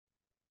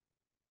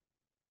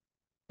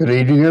Good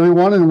evening,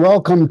 everyone, and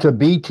welcome to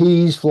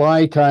BT's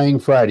Fly Tying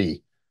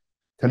Friday.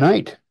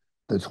 Tonight,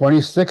 the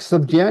 26th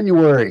of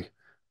January,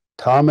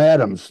 Tom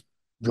Adams,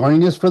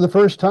 joining us for the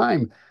first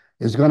time,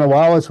 is going to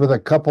wow us with a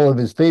couple of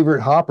his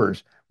favorite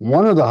hoppers.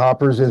 One of the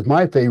hoppers is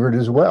my favorite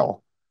as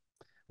well.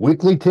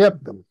 Weekly tip.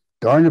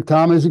 Darn if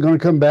Tom isn't going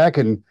to come back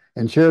and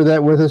share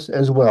that with us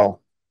as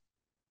well.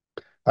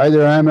 Hi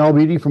there, I'm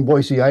LBD from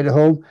Boise,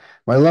 Idaho.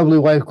 My lovely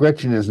wife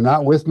Gretchen is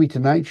not with me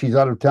tonight. She's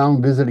out of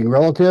town visiting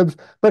relatives,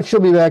 but she'll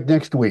be back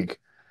next week.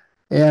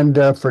 And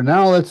for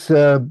now, let's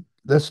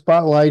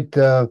spotlight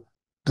the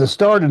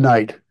star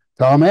tonight,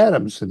 Tom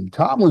Adams. And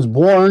Tom was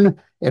born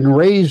and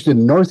raised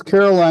in North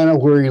Carolina,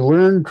 where he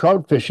learned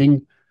trout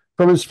fishing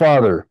from his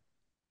father.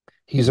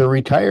 He's a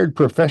retired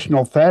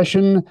professional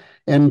fashion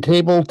and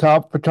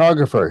tabletop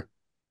photographer.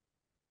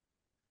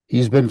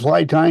 He's been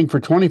fly tying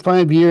for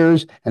 25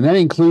 years, and that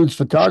includes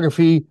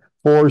photography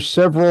for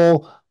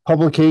several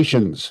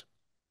publications.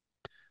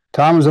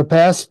 Tom is a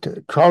past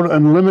Trout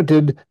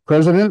Unlimited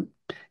president,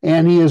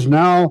 and he is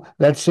now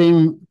that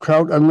same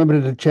Trout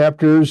Unlimited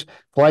chapter's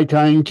fly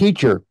tying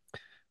teacher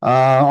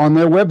on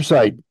their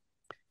website.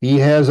 He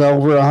has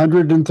over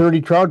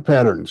 130 trout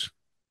patterns.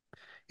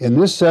 In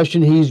this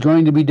session, he's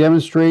going to be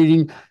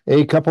demonstrating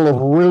a couple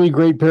of really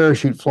great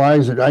parachute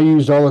flies that I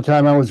used all the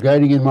time I was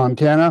guiding in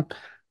Montana,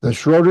 the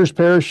Schroeder's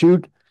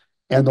parachute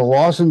and the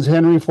Lawson's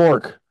Henry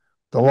Fork.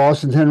 The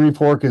Lawson's Henry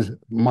Fork is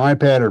my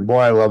pattern. Boy,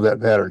 I love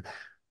that pattern.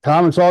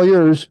 Tom, it's all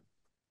yours.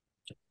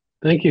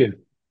 Thank you.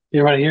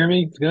 Everybody hear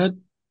me? It's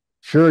good.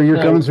 Sure, you're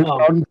coming So, through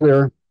loud and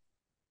clear.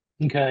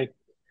 okay.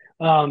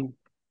 Um,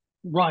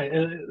 right.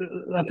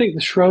 I think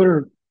the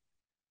Schroeder,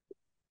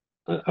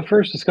 I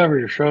first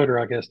discovered the Schroeder,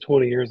 I guess,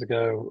 20 years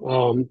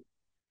ago.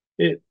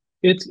 It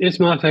it's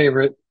my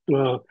favorite.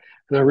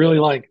 And I really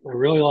like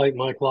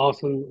Mike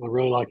Lawson. I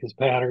really like his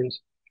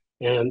patterns.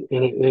 And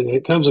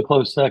it comes a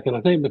close second,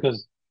 I think,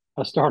 because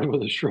I started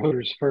with the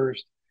Schroeders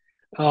first.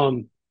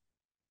 Um,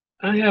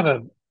 I have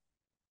a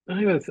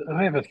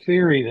I have a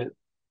theory that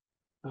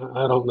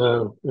I don't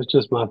know. It's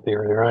just my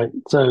theory, right?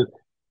 So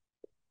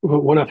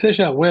when I fish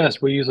out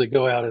west, we usually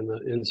go out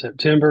in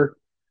September.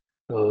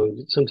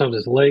 Sometimes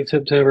it's late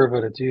September,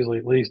 but it's usually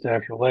at least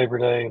after Labor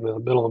Day in the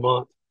middle of the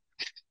month.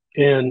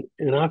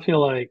 And I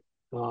feel like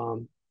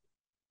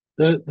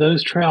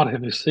those trout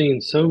have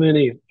seen so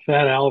many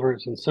fat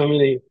Alberts and so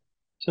many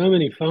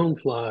foam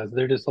flies.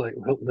 They're just like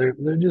well, they're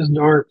just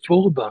aren't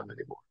fooled by them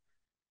anymore.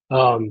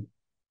 Um,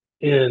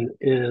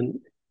 and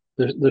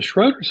the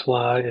Schroeder's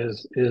fly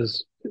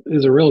is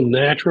a real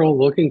natural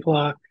looking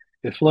fly.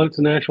 It floats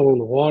natural in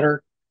the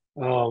water.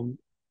 Um,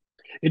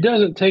 It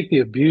doesn't take the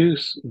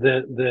abuse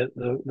that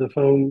the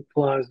foam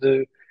flies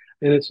do,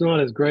 and it's not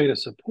as great a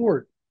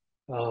support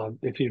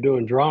if you're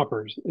doing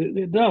droppers.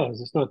 It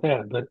does. It's not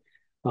that, but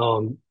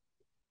um,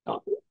 uh,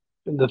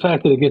 the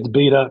fact that it gets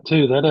beat up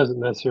too, that doesn't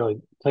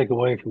necessarily take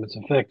away from its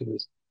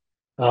effectiveness.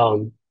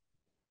 Um,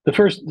 the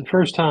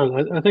first time,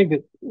 I think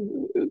that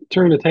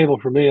turned the table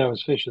for me. I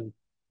was fishing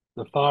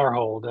the fire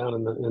hole down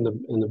in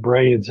the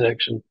braided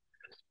section,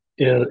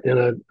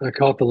 and I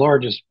caught the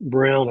largest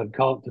brown I'd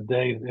caught to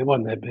date. It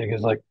wasn't that big.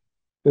 It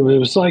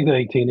was like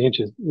 18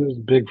 inches. It was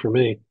big for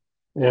me,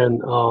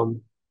 and I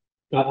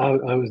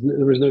was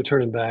there was no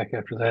turning back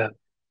after that.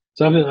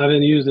 So I've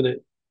been using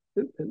it.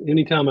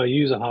 Anytime I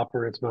use a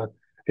hopper, it's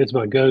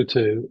my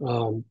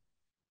go-to.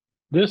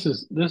 This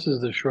is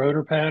the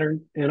Schroeder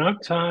pattern, and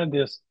I've tied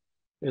this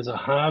as a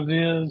high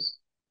vis.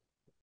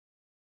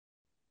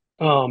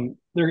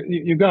 There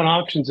you've got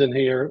options in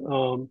here.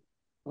 I'm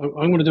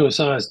going to do a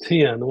size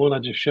 10. The one I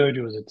just showed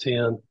you was a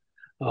 10.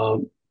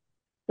 Um,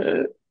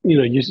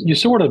 you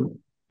sort of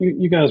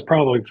you guys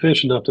probably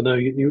fish enough to know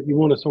you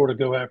want to sort of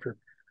go after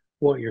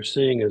what you're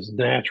seeing as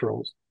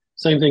naturals.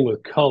 Same thing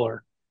with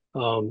color.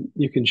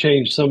 You can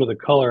change some of the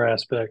color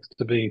aspects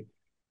to be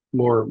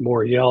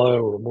more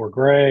yellow or more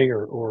gray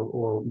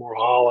or more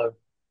olive.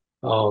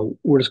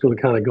 We're just going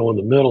to kind of go in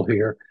the middle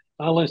here.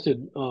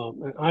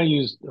 I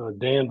used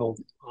Danville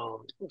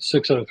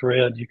 6.0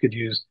 thread. You could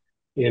use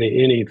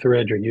any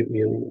thread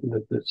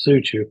that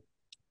suits you.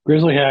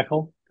 Grizzly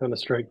hackle, kind of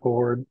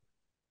straightforward.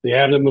 The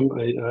abdomen,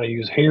 I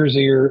use hare's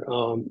ear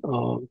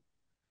or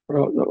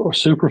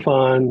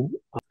superfine.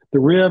 The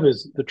rib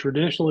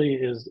traditionally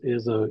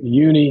is a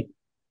uni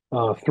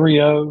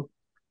 3.0.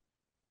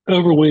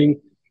 Overwing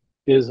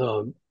is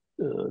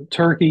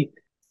turkey.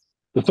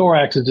 The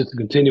thorax is just a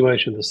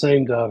continuation of the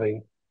same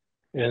doving,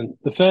 and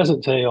the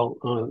pheasant tail,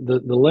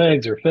 the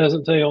legs are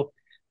pheasant tail.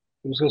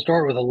 I'm just going to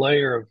start with a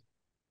layer of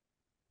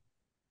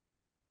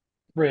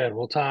thread.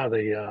 We'll tie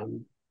the.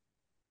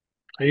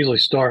 I usually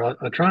start.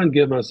 I try and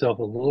give myself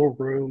a little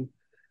room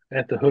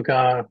at the hook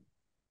eye.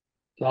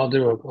 So I'll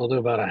do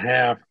about a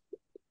half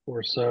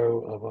or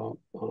so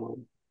of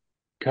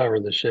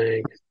covering the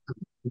shank,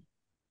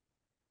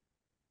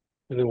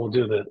 and then we'll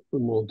do the.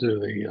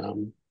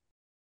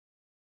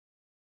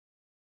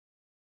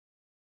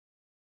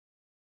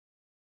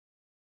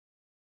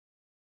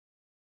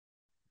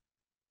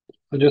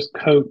 I just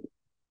coat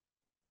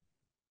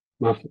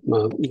my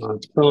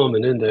thumb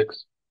and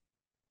index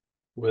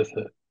with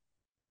it.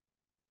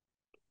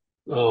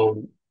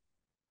 Um,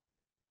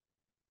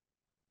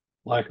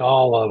 like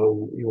all of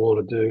them, you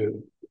want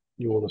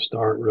to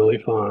start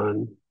really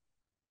fine.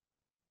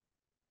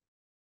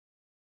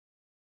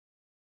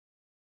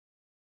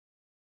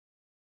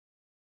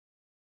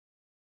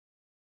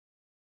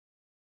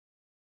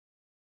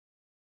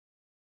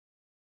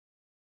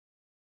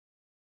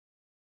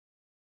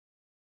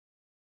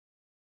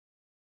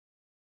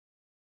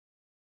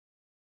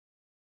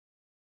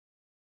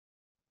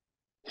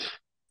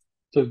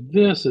 So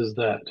this is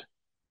that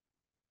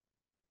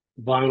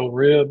vinyl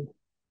rib.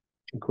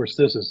 Of course,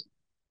 this is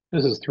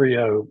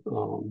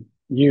 3/0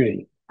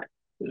 uni.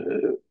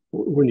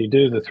 When you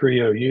do the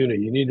 3/0 uni,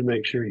 you need to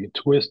make sure you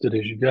twist it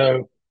as you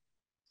go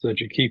so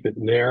that you keep it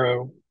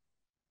narrow.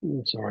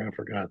 I'm sorry, I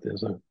forgot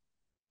this. I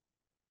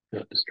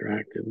got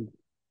distracted.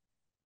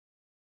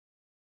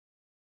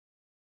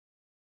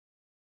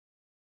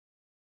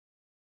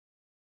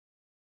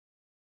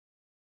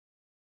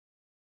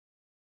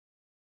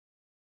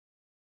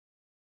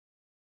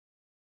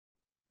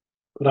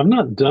 But I'm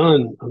not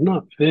done. I'm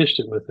not finished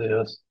it with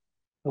this.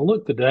 I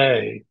look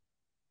today.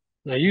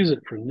 I use it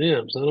for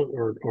nymphs. I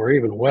don't, or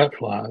even wet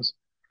flies.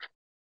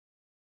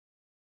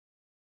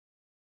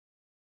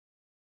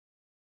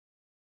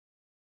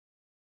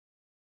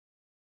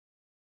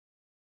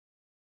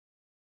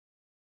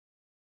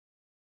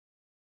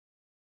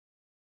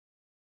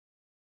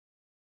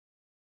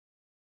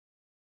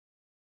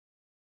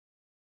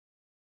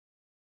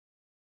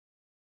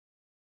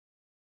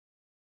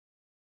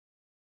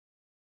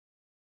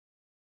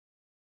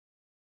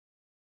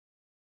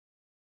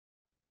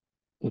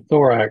 The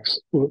thorax.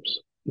 Whoops.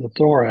 The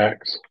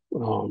thorax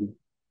will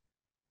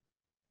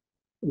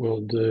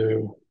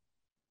do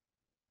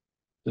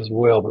as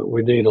well, but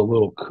we need a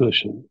little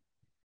cushion.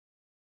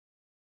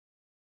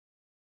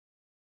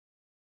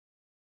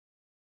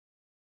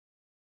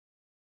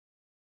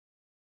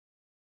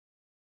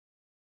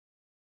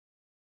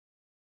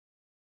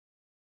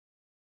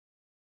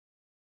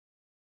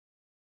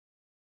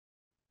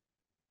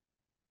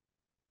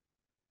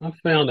 I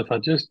found if I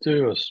just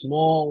do a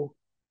small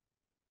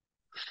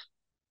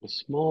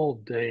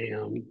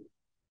dam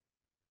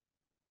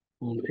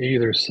on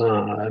either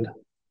side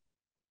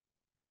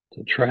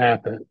to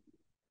trap it,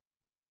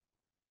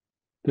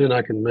 then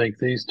I can make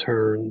these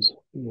turns.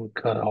 We'll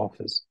cut off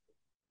this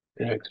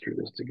extra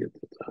just to get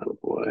this out of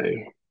the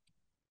way.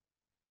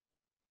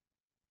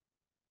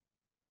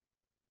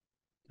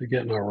 To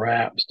get my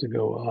wraps to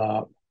go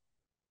up.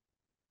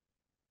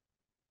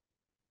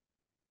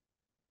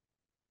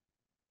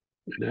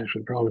 It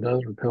actually probably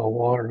does repel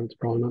water. It's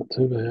probably not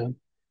too bad.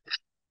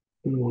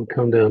 And we'll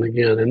come down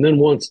again. And then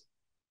once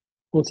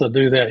I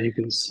do that, you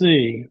can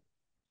see,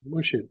 I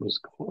wish it was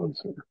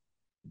closer.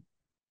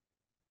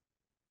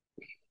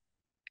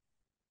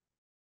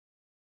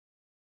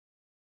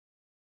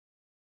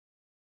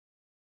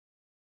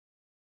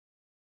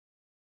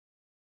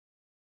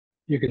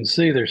 You can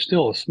see there's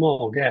still a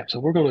small gap. So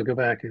we're going to go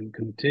back and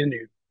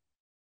continue.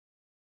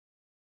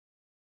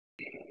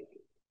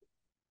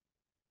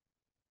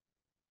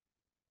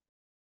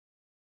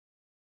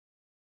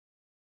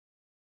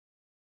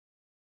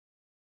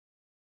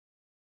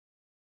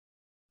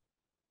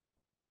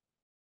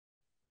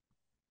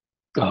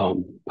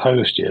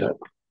 Post yet.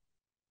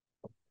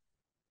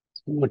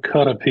 I'm going to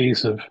cut a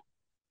piece of,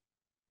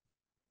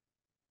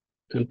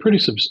 and pretty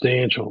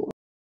substantial.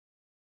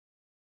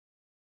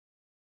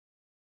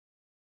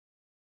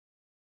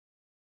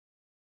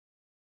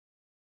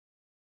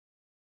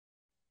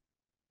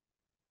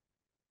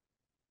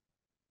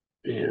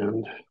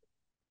 And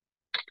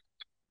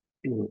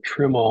I'm going to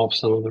trim off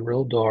some of the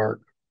real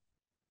dark.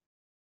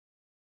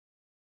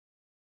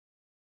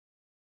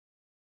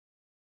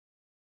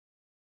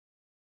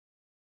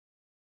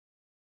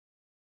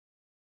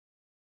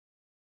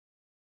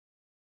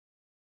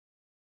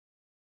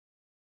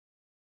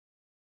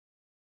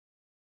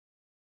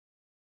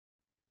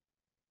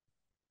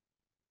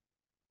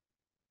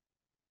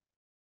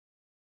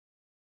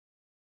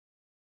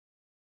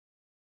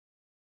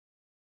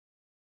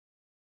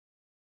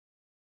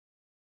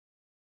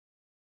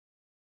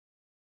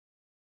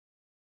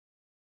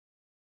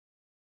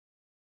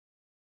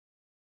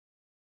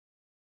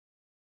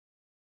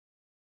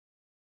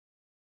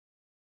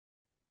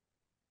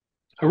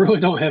 I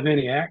really don't have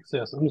any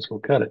access. I'm just going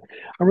to cut it.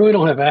 I really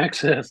don't have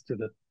access to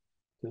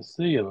the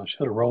seal. I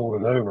should have rolled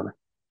it over.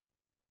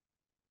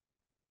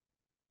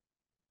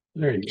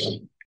 There you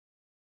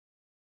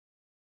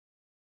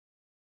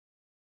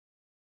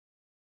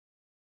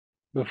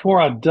go. Before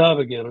I dub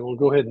again, I'm going to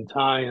go ahead and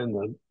tie in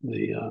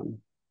the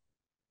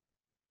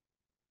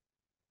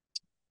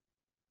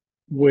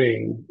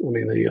wing. I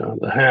mean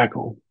the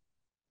hackle.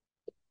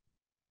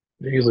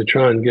 I usually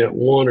try and get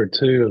one or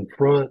two in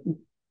front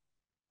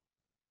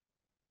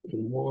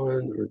and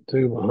one or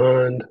two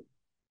behind,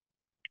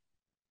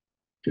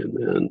 and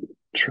then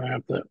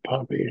trap that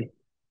puppy.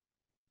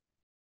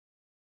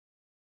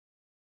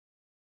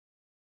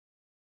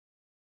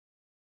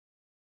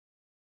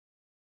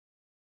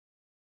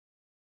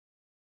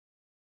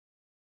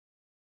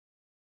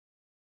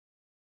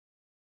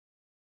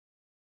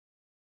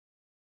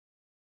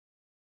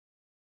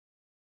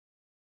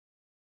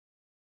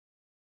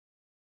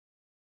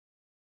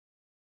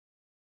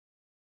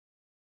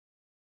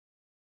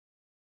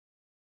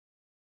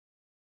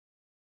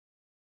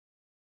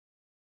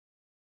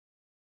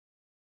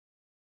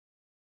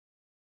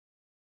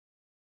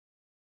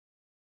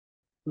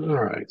 All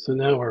right, so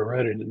now we're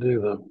ready to do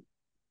the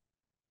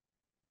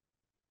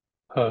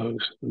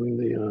post,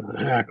 the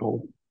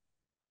hackle.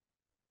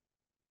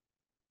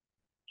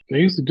 I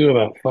used to do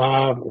about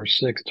 5 or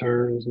 6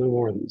 turns, no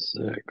more than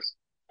 6.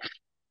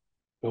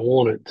 I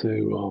want it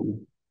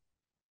to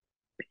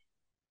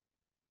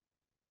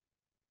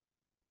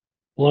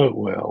float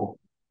well.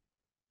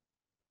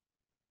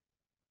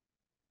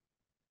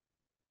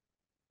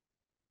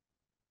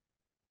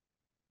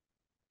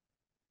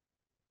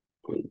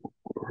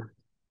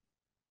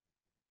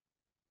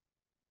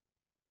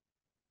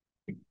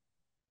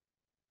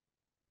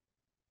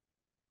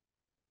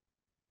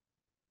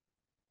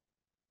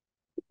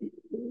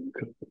 A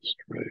couple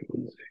straight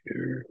ones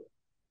here.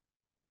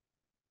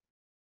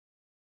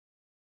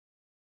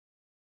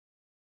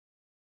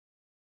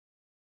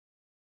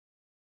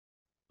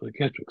 I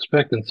kept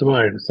expecting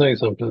somebody to say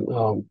something.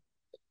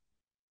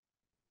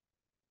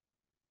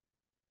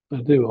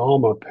 I do all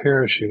my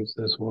parachutes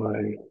this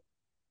way.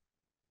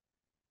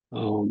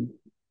 Um,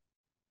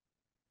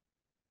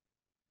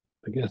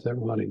 I guess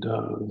everybody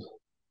does.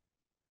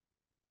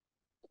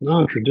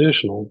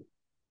 Non-traditional,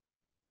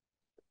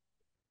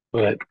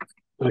 but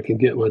I can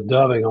get my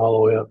dubbing all the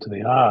way up to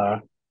the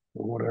eye,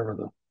 or whatever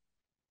the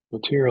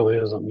material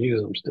is I'm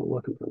using. I'm still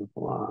looking for the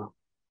fly.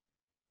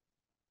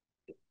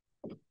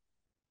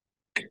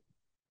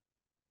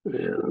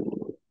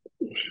 And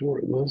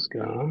shorten this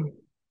guy.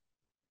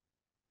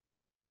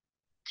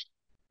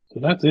 So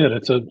that's it.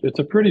 It's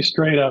a pretty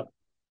straight up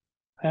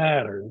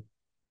pattern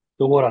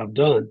to what I've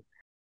done.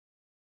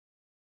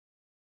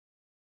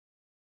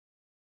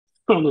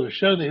 I'm going to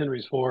show the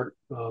Henry's Fork.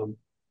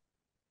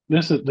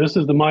 This is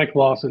the Mike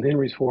Lawson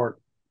Henry's Fork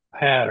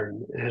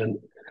pattern, and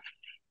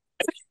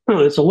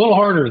it's a little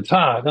harder to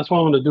tie. That's why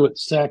I want to do it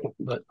second.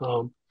 But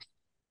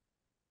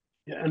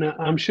yeah, and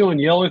I'm showing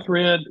yellow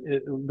thread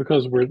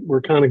because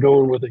we're kind of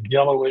going with a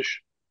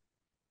yellowish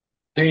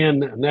tan,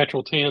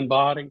 natural tan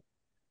body.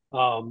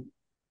 Um,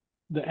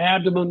 the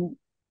abdomen,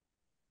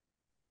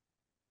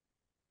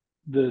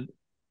 the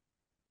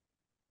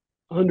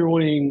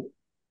underwing,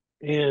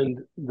 and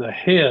the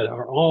head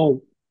are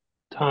all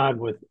tied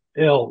with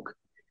elk.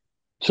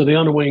 So the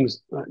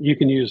underwings, you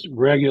can use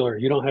regular.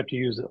 You don't have to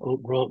use the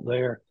rump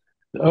there.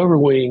 The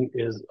overwing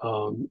is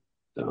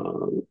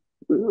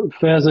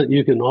pheasant.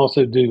 You can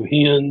also do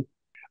hen.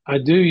 I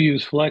do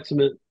use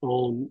Fleximent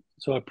on,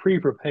 so I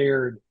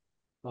pre-prepared.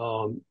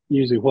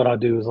 Usually, what I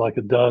do is like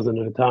a dozen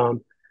at a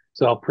time.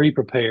 So I'll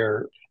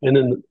pre-prepare, and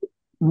then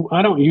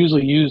I don't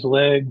usually use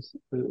legs.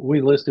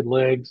 We listed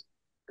legs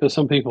because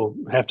some people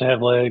have to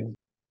have legs.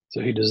 So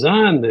he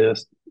designed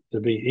this to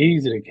be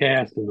easy to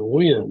cast in the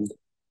wind.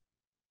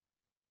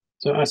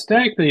 So I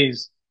stack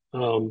these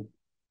and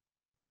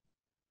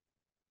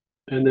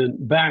then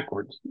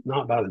backwards,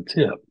 not by the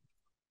tip.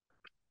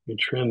 You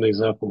trim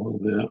these up a little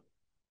bit.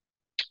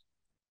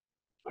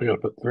 I got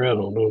to put thread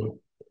on, don't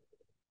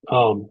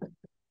I?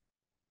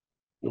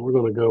 And we're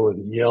going to go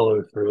with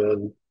yellow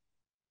thread.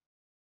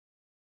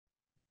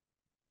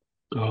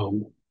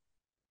 Um,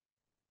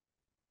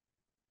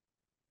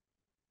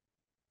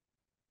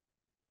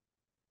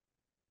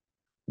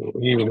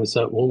 we'll even this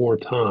up one more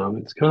time.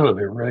 It's kind of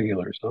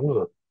irregular, so I'm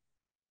going to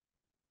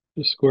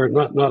just square it,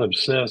 not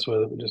obsessed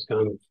with it, but just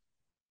kind of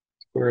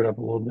square it up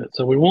a little bit.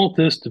 So we want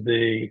this to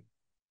be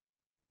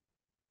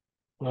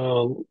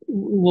a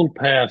little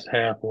past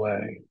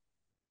halfway.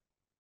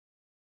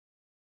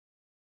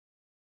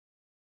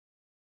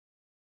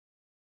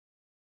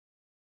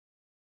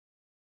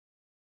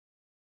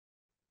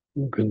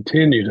 We'll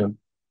continue to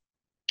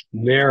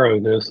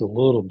narrow this a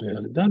little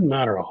bit. It doesn't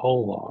matter a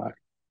whole lot.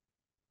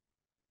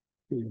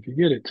 If you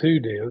get it too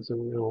dense,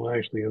 it'll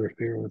actually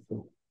interfere with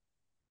the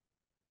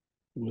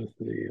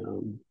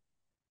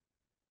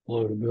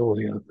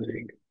floatability, I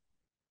think.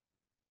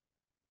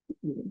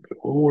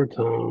 One more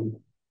time.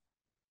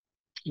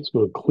 Just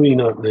going to clean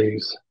up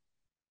these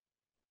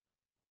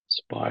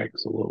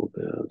spikes a little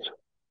bit.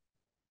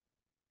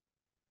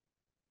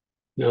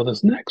 Now,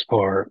 this next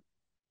part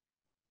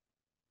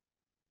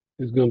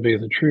is going to be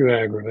the true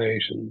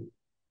aggravation.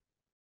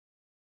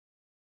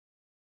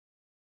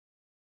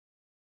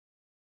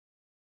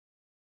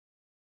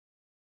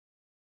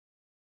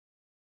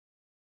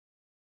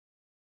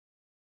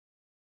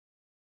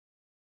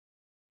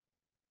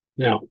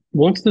 Now,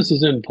 once this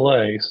is in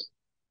place,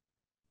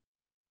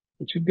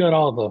 but you've got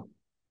all the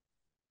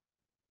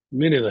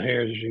many of the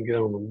hairs you can get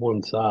on the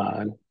one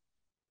side.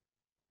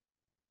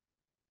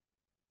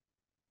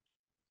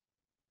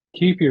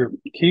 Keep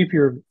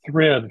your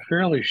thread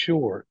fairly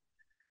short,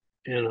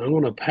 and I'm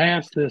going to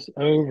pass this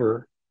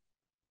over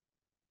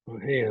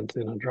my hands.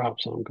 And I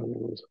dropped some because I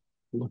was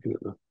looking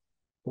at the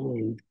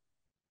phone,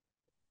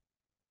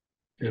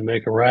 and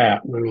make a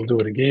wrap. And then we'll do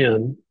it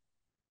again.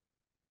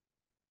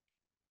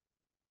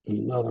 And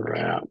another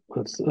wrap.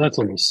 That's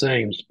on the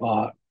same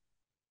spot.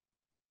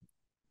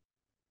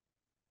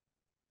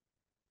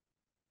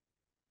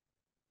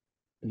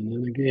 And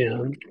then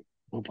again,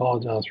 I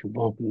apologize for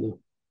bumping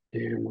the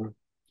camera.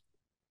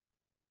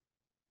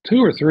 2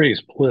 or 3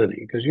 is plenty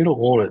because you don't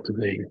want it to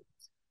be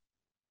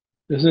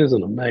This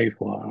isn't a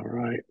mayfly,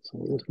 right? So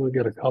let's go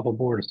get a couple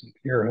more to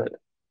secure it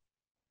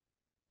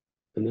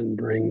and then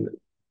bring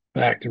it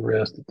back to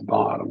rest at the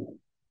bottom.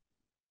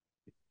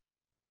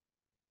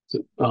 So,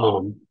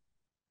 so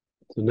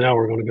now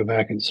we're going to go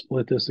back and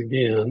split this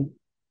again.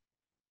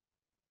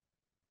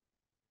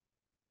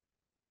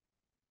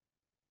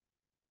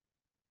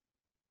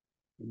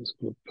 I'm just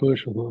going to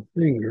push with my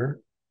finger,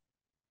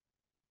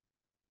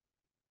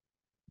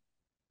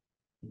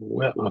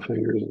 wet my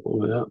fingers a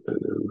little bit,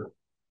 and then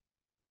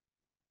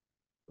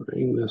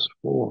bring this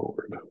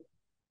forward.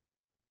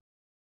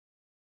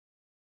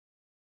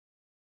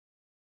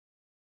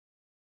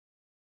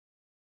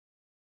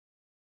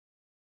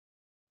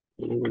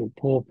 And I'm going to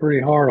pull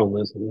pretty hard on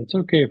this, and it's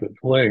okay if it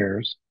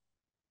flares.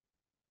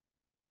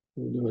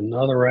 We'll do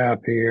another wrap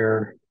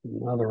here,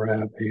 another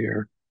wrap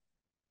here,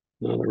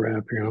 another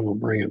wrap here. I'm going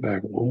to bring it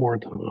back one more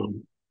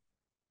time.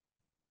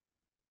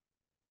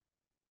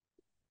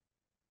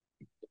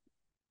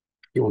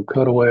 You want to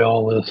cut away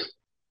all this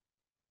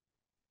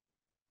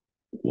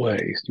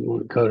waste. You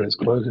want to cut it as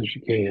close as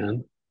you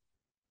can.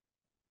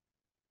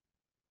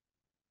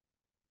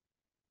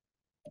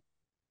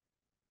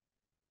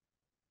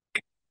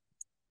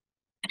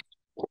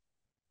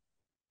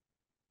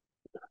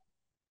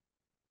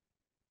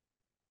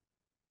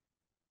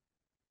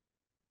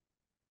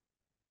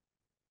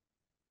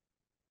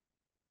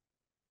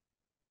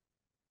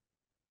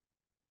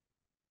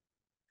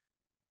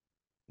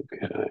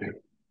 Okay.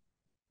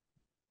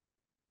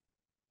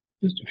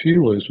 Just a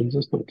few loose ones.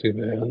 That's not too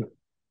bad.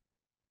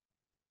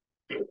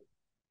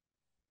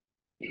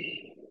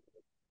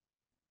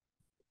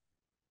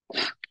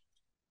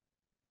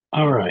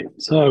 All right.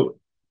 So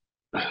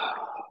let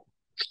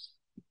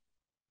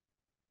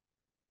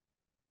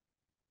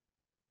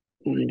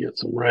me get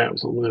some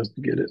wraps on this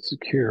to get it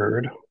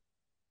secured.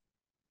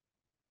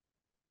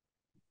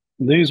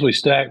 These we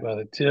stack by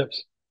the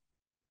tips.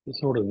 The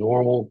sort of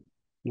normal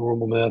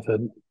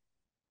method.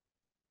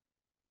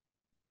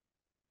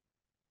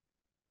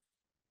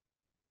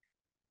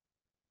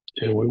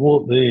 And we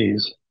want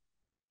these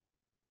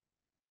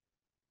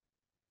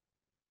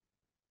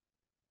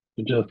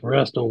to just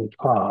rest on the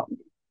top.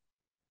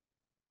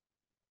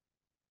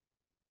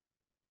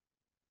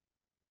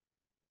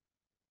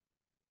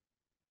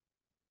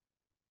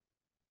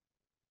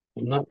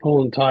 I'm not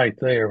pulling tight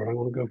there, but I'm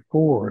going to go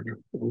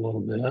forward a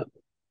little bit.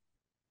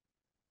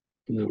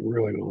 And I'm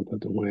really going to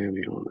put the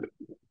whammy on it.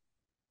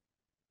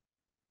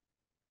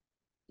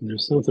 And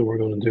there's something we're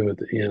going to do at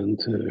the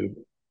end too.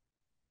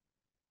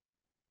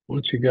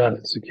 Once you got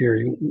it secure,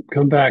 you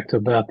come back to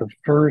about the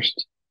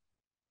first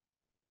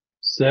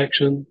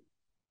section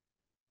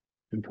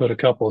and put a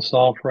couple of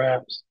soft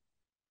wraps,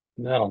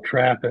 and that'll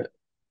trap it.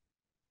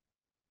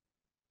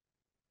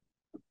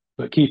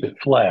 But keep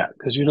it flat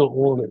because you don't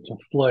want it to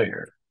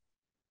flare.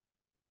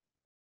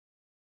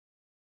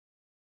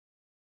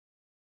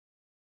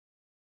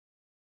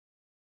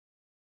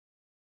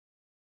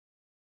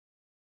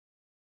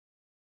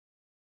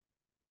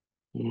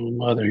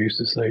 My mother used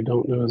to say,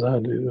 "Don't do as I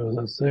do, do as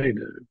I say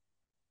do."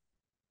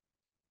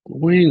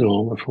 Wing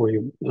on before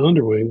you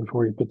underwing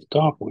before you put the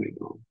top wing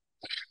on.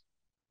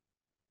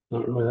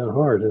 Not really that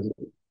hard, is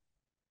it?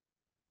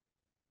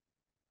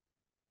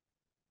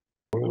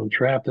 We're going to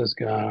trap this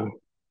guy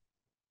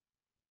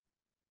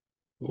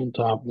on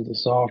top with a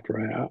soft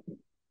wrap.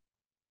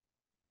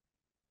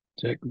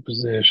 Check the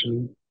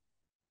position.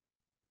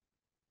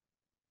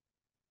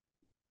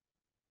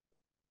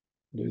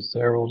 Do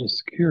several to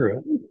secure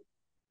it.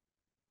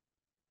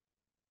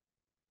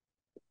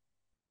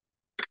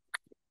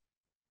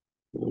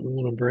 I'm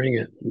going to bring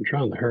it. I'm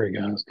trying to hurry,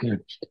 guys. Too.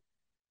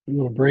 I'm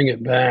going to bring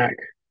it back.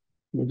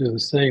 We'll do the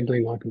same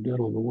thing like we did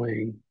on the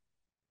wing.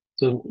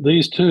 So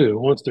these two,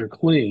 once they're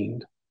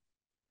cleaned,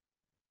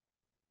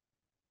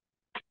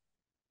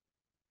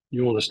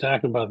 you want to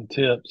stack them by the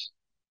tips.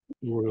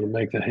 And we're going to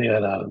make the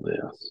head out of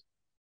this.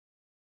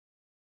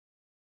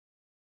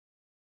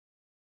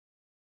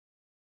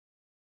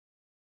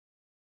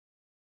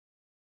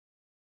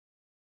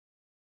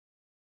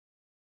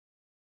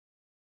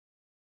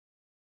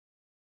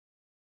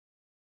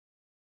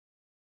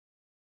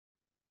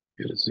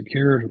 Get it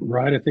secured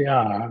right at the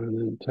eye, and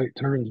then take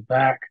turns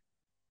back.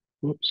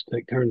 Whoops,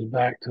 take turns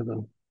back to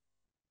the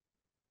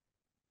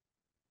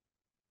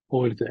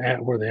point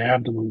at where the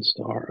abdomen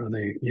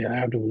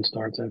abdomen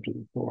starts after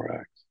the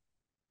thorax.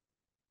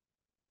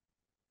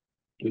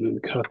 And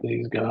then cut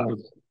these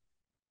guys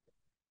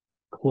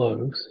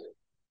close.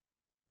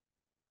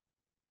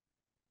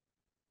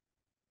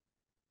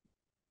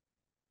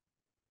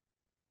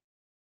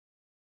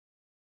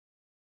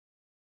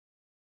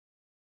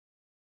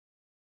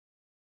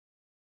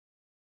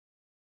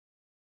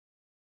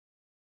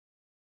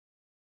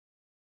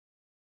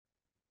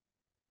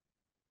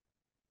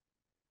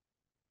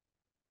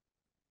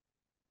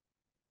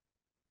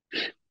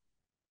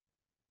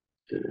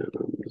 And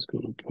I'm just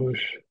going to push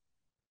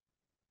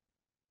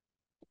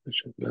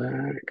it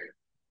back.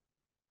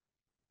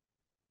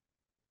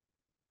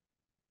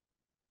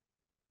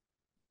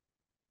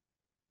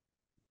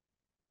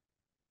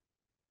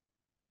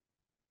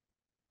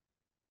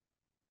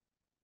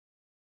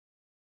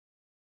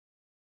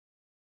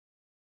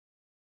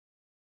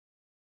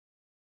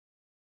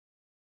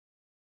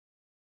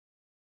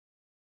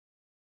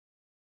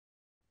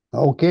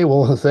 Okay,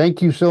 well,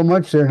 thank you so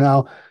much there.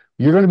 Now,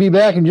 you're going to be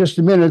back in just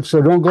a minute,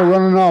 so don't go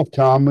running off,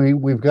 Tom.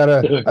 We've got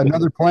Okay.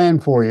 another plan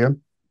for you.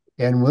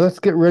 And let's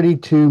get ready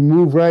to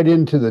move right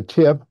into the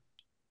tip.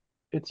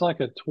 It's like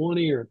a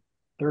 20 or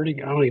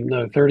 30, I don't even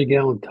know,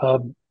 30-gallon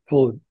tub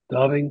full of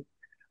dubbing,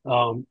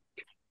 um,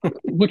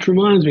 which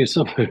reminds me of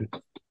something.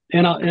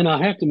 And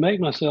I have to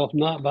make myself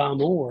not buy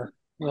more,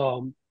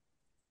 um,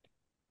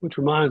 which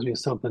reminds me of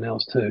something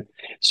else too.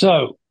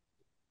 So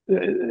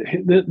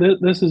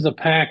this is a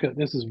pack of,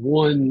 this is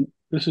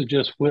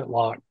just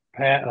Whitlock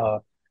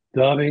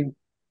dubbing.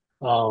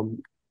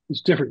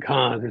 There's different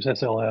kinds. There's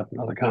SLF and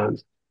other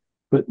kinds.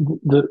 But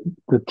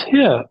the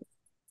tip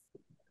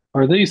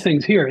are these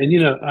things here.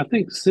 And, I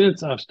think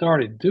since I've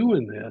started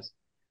doing this,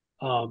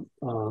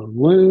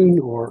 Loon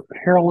or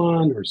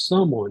Hairline or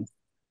someone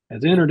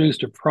has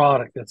introduced a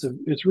product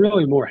it's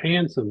really more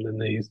handsome than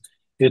these.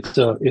 It's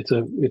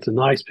a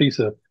nice piece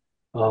of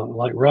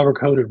like rubber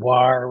coated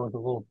wire with a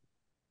little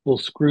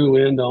screw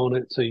end on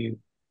it, so you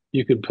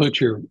can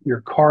put your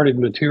carded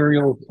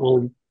material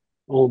on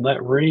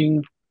that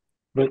ring.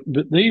 But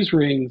these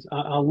rings,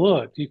 I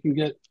looked, you can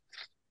get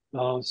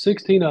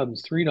 16 of them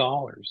is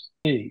 $3.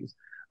 These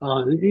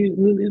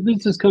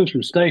this just comes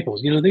from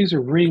Staples. These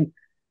are ring.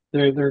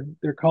 They're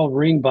called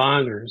ring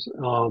binders.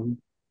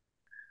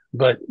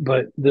 But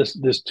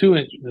this 2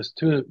 inch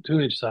two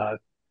inch size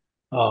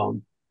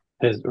um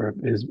or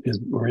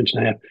inch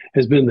and a half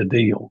has been the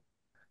deal.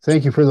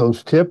 Thank you for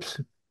those tips.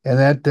 And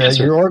that Yes,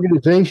 sir. your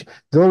organization,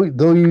 though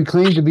you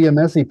claim to be a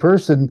messy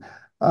person,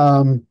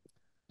 um,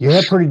 you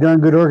have pretty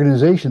darn good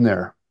organization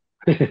there.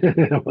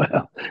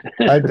 Well,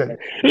 I,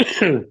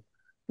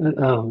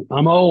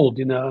 I'm old.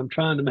 I'm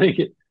trying to make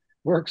it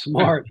work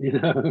smart.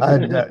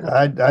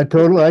 I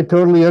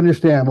totally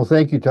understand. Well,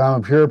 thank you, Tom.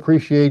 I'm sure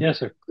appreciate Yes,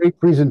 sir. great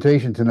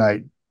presentation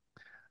tonight.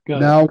 Good,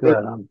 Now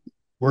good.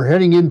 we're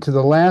heading into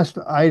the last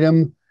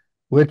item,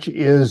 which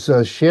is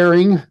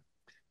sharing.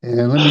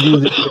 And let me do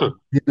the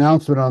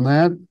announcement on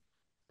that.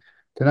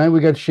 Tonight we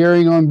got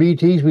sharing on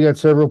BTs. We got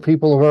several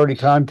people have already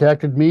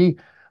contacted me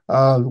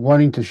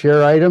wanting to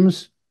share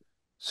items.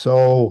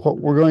 So what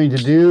we're going to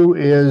do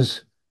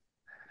is,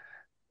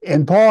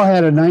 and Paul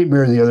had a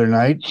nightmare the other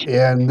night,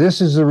 and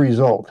this is the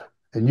result.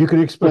 And you can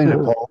explain it,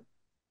 Paul.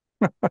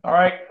 All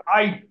right,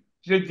 I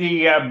did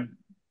the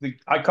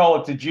I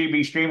call it the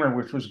GB streamer,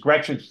 which was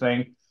Gretchen's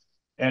thing,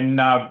 and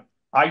I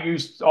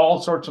used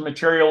all sorts of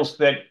materials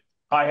that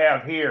I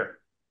have here,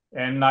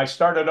 and I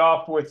started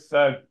off with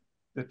the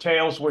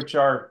tails, which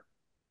are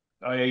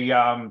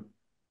a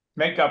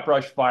makeup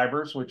brush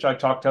fibers, which I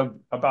talked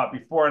about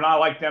before, and I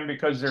like them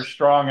because they're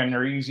strong and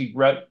they're easy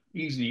to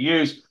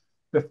use.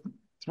 The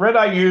thread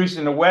I use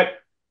in the wet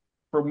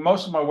for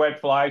most of my wet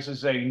flies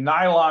is a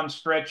nylon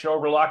stretch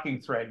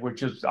overlocking thread,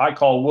 which is I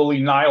call woolly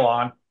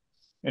nylon.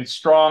 It's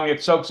strong,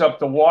 it soaks up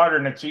the water,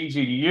 and it's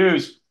easy to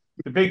use.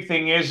 The big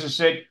thing is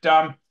that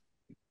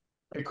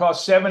it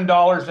costs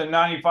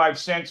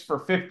 $7.95 for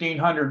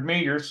 1,500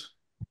 meters,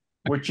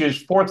 which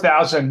is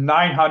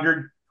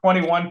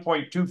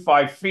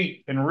 4,921.25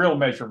 feet in real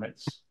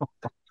measurements.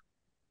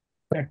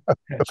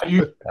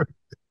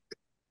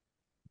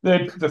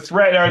 The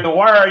thread or the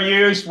wire I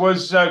used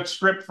was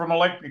stripped from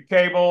electric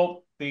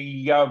cable.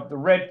 The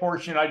red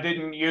portion I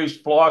didn't use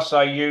floss.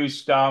 I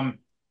used the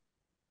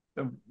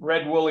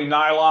red woolly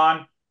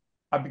nylon.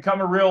 I've become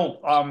a real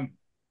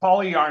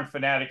poly yarn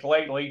fanatic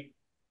lately,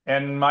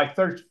 and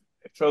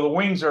so the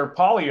wings are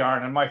poly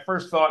yarn. And my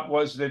first thought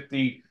was that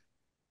the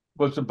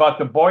was about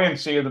the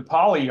buoyancy of the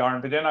poly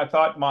yarn, but then I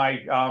thought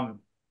I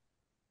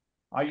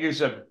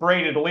use a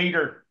braided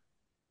leader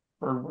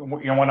for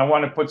when I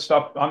want to put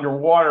stuff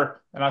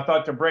underwater, and I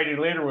thought the braided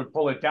leader would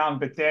pull it down,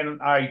 but then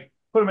I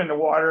put them in the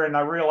water and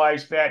I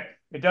realized that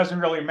it doesn't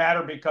really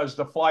matter because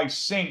the fly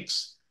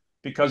sinks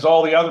because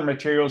all the other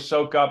materials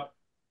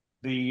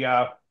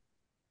the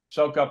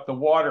soak up the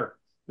water.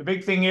 The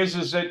big thing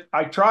is that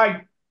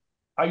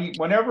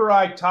whenever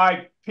I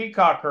tie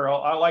peacock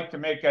herl, I like to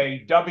make a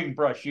dubbing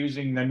brush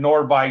using the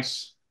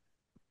Norbice,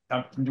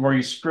 where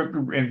you strip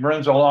and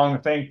runs along the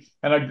thing.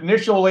 And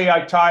initially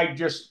I tied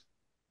just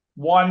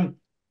one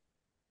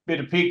bit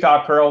of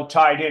peacock herl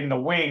tied in the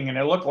wing, and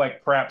it looked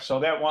like crap, so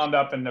that wound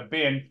up in the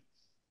bin.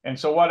 And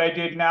so what I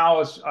did now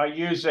is I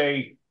use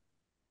a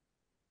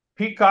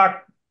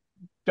peacock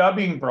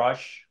dubbing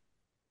brush.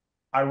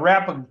 I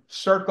wrap a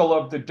circle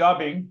of the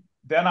dubbing,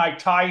 then I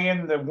tie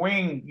in the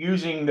wing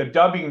using the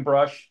dubbing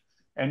brush,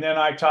 and then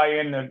I tie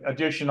in the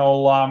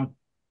additional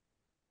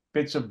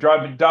bits of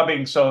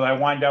dubbing, so that I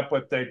wind up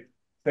with the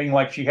thing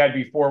like she had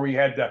before. We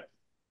had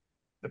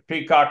the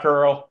peacock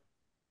herl,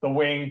 the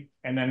wing,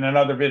 and then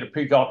another bit of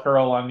peacock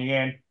herl on the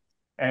end.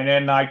 And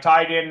then I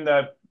tied in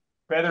the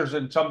feathers,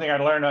 and something I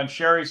learned on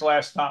Sherry's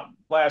last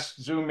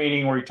Zoom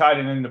meeting, where he tied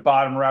it in the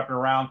bottom, wrap it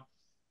around.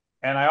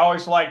 And I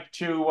always like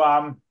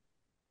to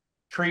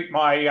train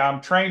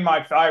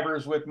my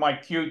fibers with my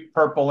cute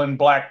purple and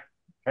black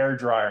hair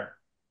dryer.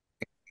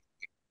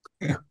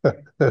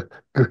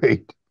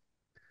 Great.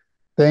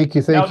 Thank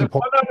you. Now, Thank you,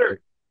 Paul.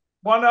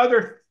 one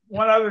other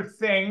one other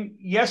thing.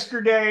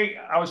 Yesterday,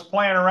 I was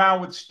playing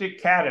around with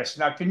stick caddis.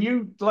 Now, can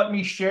you let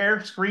me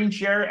screen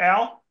share,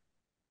 Al?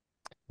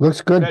 Looks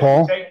good,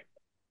 Paul.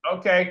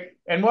 Okay.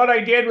 And what I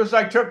did was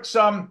I took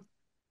some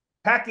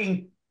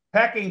packing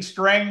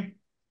string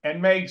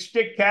and made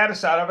stick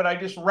caddis out of it. I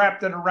just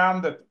wrapped it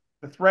around the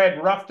thread,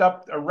 wrapped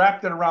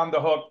it around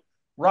the hook,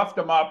 roughed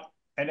them up,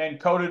 and then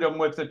coated them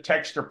with the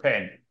texture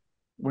pen,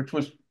 which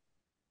was,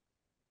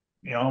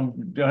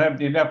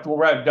 didn't have to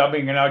worry about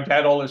dubbing, and I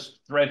had all this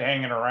thread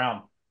hanging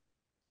around.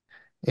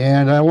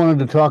 And I wanted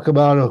to talk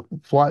about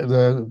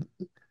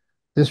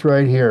this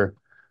right here.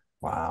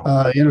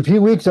 Wow. In a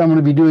few weeks, I'm going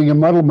to be doing a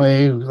muddle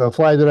May, a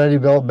fly that I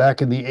developed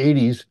back in the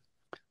 80s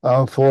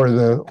for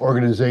the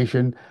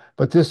organization.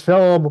 But this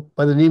fellow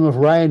by the name of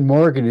Ryan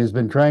Morgan has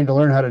been trying to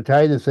learn how to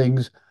tie the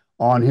things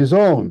on his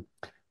own.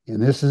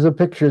 And this is a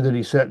picture that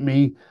he sent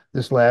me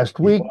this last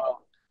week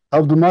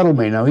of the muddle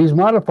May. Now, he's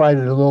modified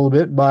it a little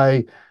bit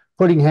by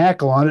putting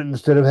hackle on it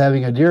instead of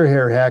having a deer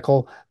hair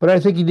hackle, but I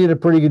think he did a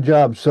pretty good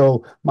job.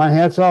 So my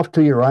hat's off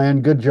to you,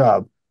 Ryan. Good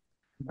job.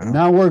 And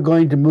now we're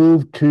going to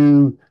move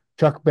to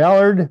Chuck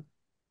Ballard.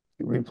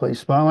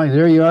 Replace spotlight.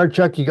 There you are,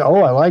 Chuck. I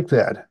like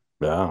that.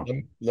 Yeah.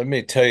 Let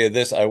me tell you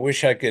this. I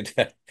wish I could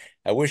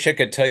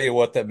tell you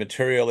what that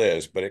material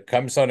is, but it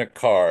comes on a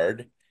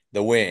card,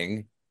 the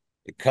wing.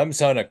 It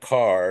comes on a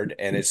card,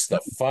 and it's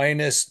the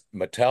finest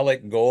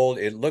metallic gold.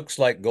 It looks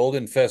like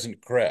golden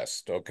pheasant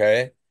crest,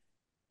 okay?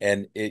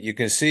 And you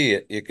can see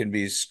it. It can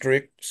be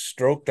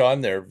stroked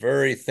on there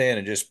very thin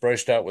and just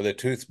brushed out with a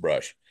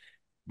toothbrush.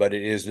 But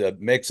it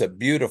makes a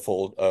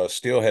beautiful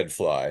steelhead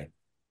fly.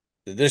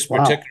 This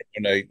particular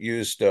one, I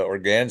used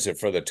organza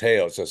for the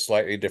tail. It's a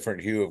slightly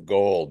different hue of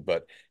gold,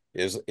 but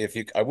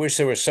I wish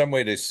there was some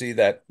way to see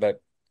that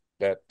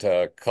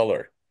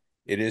color.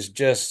 It is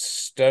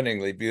just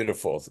stunningly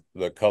beautiful,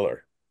 the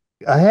color.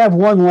 I have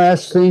one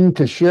last thing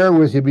to share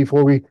with you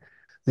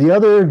the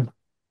other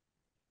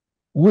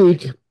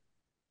week,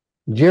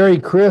 Jerry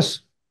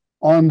Chris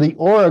on the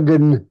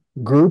Oregon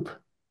group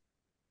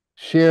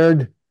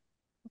shared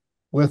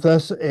with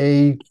us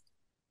a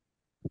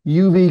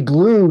UV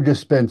glue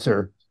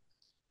dispenser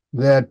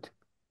that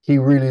he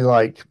really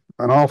liked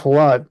an awful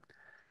lot.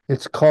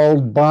 It's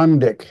called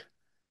Bondic.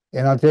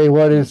 And I'll tell you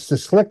what, it's the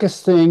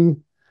slickest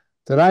thing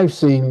that I've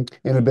seen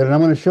in a bit. And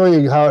I'm going to show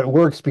you how it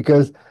works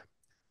because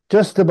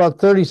just about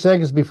 30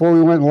 seconds before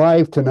we went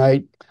live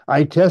tonight,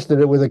 I tested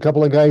it with a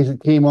couple of guys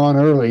that came on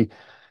early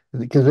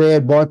because they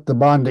had bought the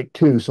Bondic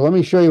too. So let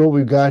me show you what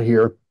we've got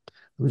here.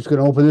 I'm just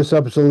going to open this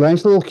up. It's a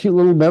nice little cute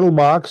little metal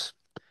box,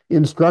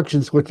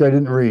 instructions, which I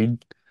didn't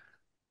read.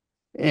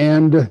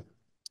 And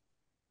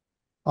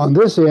on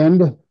this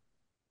end,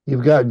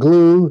 you've got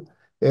glue.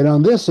 And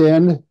on this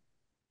end,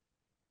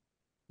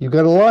 you've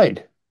got a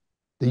light,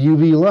 the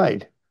UV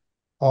light,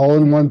 all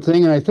in one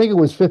thing. And I think it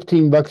was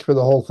 $15 for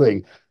the whole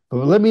thing.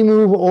 But let me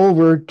move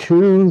over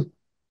to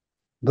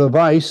the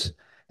vise.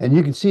 And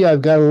you can see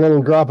I've got a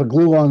little drop of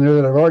glue on there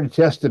that I've already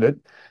tested it.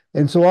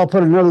 And so I'll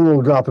put another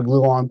little drop of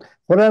glue on.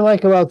 What I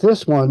like about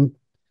this one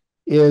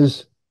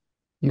is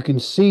you can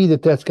see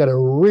that that's got a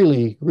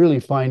really, really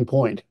fine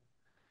point.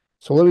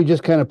 So let me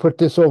just kind of put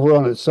this over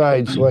on its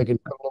side so I can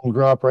put a little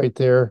drop right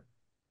there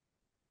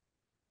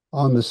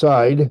on the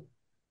side.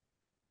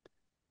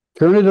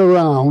 Turn it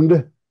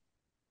around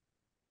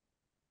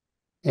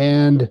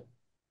and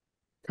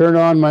turn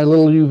on my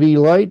little UV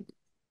light.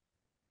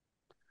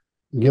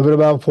 Give it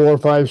about 4 or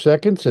 5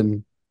 seconds,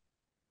 and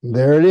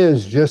there it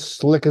is, just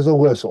slick as a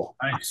whistle.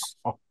 Nice.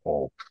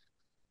 Oh,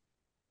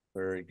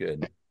 very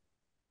good.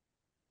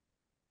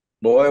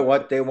 Boy,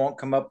 what they won't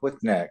come up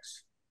with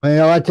next.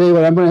 Well, I tell you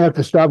what, I'm going to have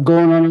to stop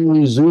going on all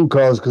these Zoom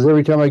calls because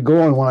every time I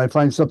go on one, I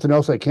find something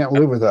else I can't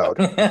live without.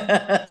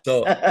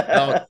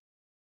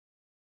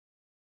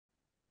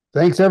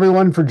 Thanks,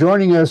 everyone, for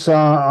joining us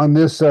on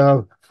this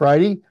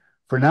Friday.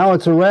 For now,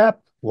 it's a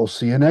wrap. We'll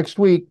see you next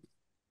week.